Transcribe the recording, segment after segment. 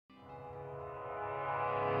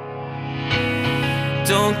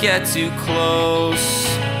Don't get too close,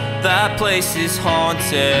 that place is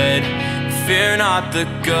haunted. Fear not the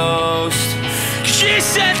ghost. She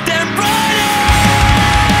set them running.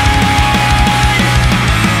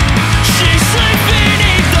 She slipped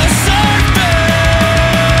beneath the surface,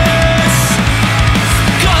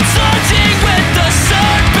 consulting with the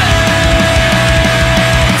serpents.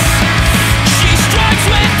 She strikes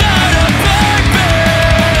without a purpose.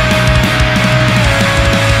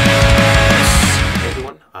 Hey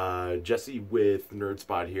everyone, Jesse with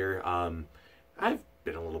NerdSpot here. I've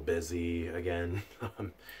been a little busy again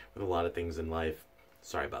with a lot of things in life.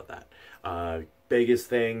 Sorry about that. Biggest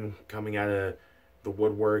thing coming out of the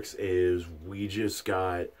woodworks is we just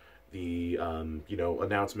got the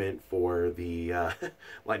announcement for the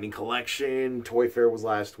Lightning Collection. Toy Fair was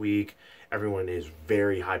last week. Everyone is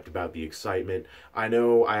very hyped about the excitement. I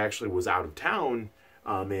know I actually was out of town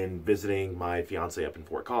and visiting my fiance up in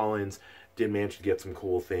Fort Collins. Did manage to get some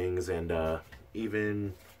cool things, and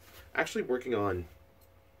even actually working on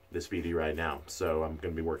this video right now. So I'm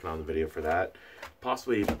going to be working on the video for that.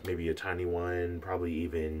 Possibly maybe a tiny one, probably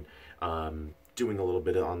even doing a little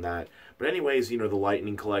bit on that. But anyways, the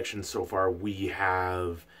Lightning Collection so far, we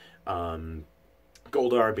have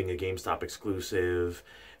Goldar being a GameStop exclusive,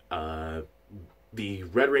 the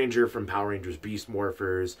Red Ranger from Power Rangers Beast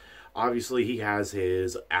Morphers. Obviously, he has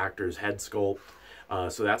his actor's head sculpt.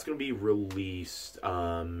 So that's going to be released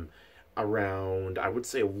around, I would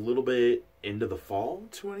say, a little bit into the fall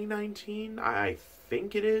 2019. I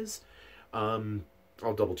think it is. I'll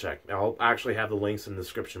double check. I'll actually have the links in the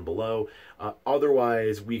description below.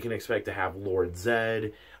 Otherwise, we can expect to have Lord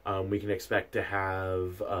Zedd. We can expect to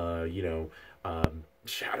have,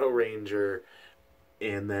 Shadow Ranger.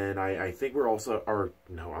 And then I think we're also,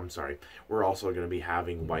 we're also going to be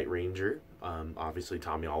having White Ranger, obviously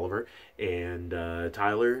Tommy Oliver, and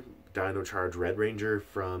Tyler, Dino Charge Red Ranger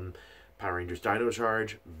from Power Rangers Dino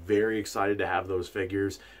Charge. Very excited to have those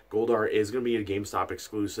figures. Goldar is going to be a GameStop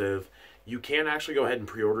exclusive. You can actually go ahead and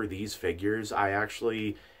pre-order these figures. I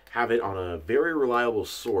actually have it on a very reliable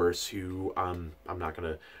source who, I'm not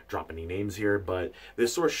going to drop any names here, but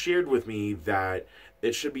this source shared with me that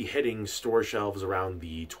it should be hitting store shelves around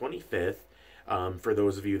the 25th. For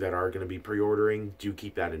those of you that are going to be pre-ordering, do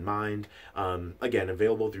keep that in mind. Again,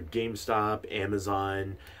 available through GameStop,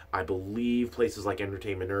 Amazon, I believe places like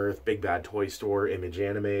Entertainment Earth, Big Bad Toy Store, Image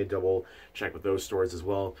Anime. Double check with those stores as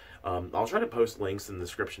well. I'll try to post links in the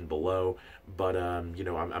description below. But,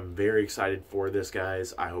 I'm very excited for this,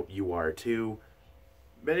 guys. I hope you are too.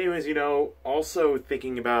 But anyways, also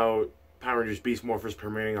thinking about Power Rangers Beast Morphers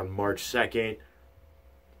premiering on March 2nd.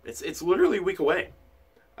 It's literally a week away.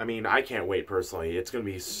 I mean, I can't wait personally. It's going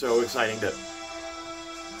to be so exciting to...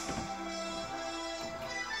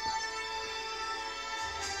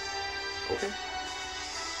 Okay.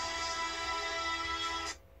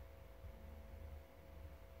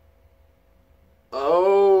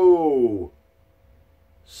 Oh!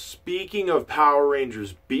 Speaking of Power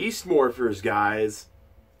Rangers Beast Morphers, guys,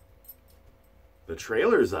 the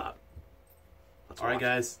trailer's up. Alright,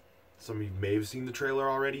 guys. Some of you may have seen the trailer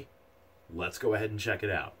already. Let's go ahead and check it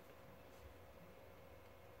out.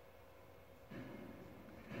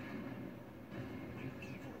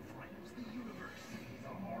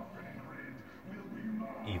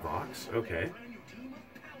 Evox, okay.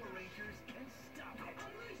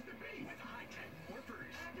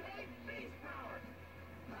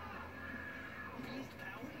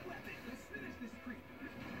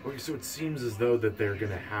 Okay, so it seems as though that they're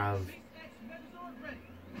gonna have...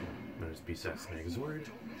 There's Beast X Megazord.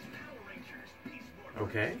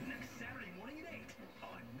 Okay.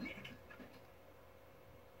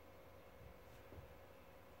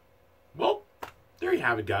 Well, there you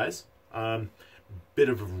have it, guys. Bit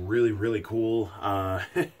of a really, really cool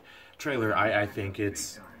trailer. I think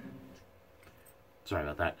it's... Sorry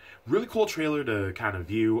about that. Really cool trailer to kind of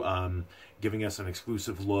view, giving us an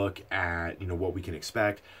exclusive look at, what we can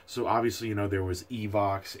expect. So obviously, there was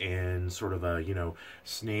Evox and sort of a,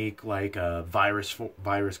 snake-like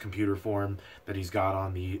virus computer form that he's got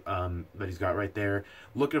on the, that he's got right there.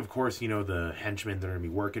 Look at, of course, the henchmen that are going to be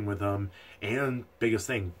working with him. And biggest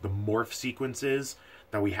thing, the morph sequences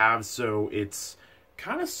that we have. So it's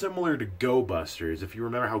kind of similar to GoBusters. If you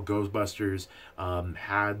remember how Ghostbusters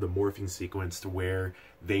had the morphing sequence to where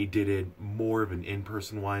they did it more of an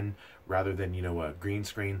in-person one rather than, a green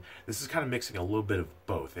screen. This is kind of mixing a little bit of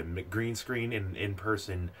both, a green screen and an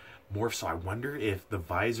in-person morph. So I wonder if the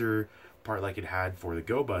visor part like it had for the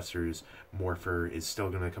GoBusters morpher is still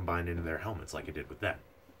going to combine into their helmets like it did with them.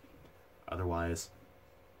 Otherwise,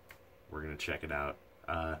 we're going to check it out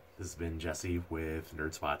This has been Jesse with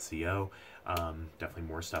NerdSpot.co. Definitely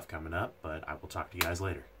more stuff coming up, but I will talk to you guys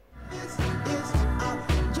later.